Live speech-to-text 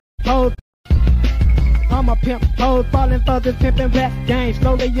hoes. I'm a pimp, hoes falling for this pimpin' rap game.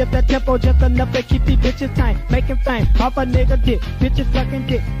 Slowly up that tempo, just enough to keep these bitches tame. Making fame, off a nigga dick. Bitches sucking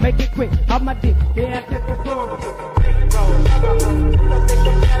dick, make it quick, off my dick. Yeah, I took the floor.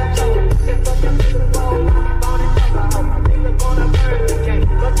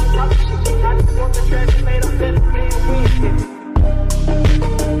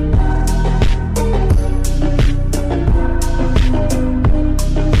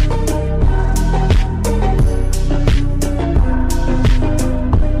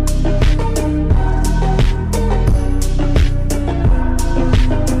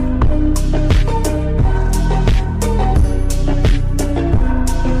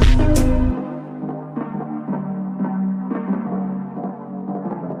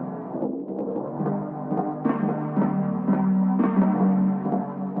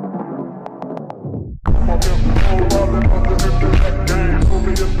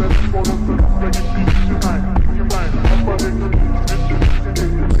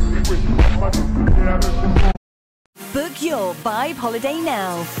 Book your Vibe holiday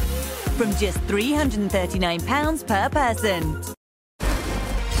now from just £339 per person.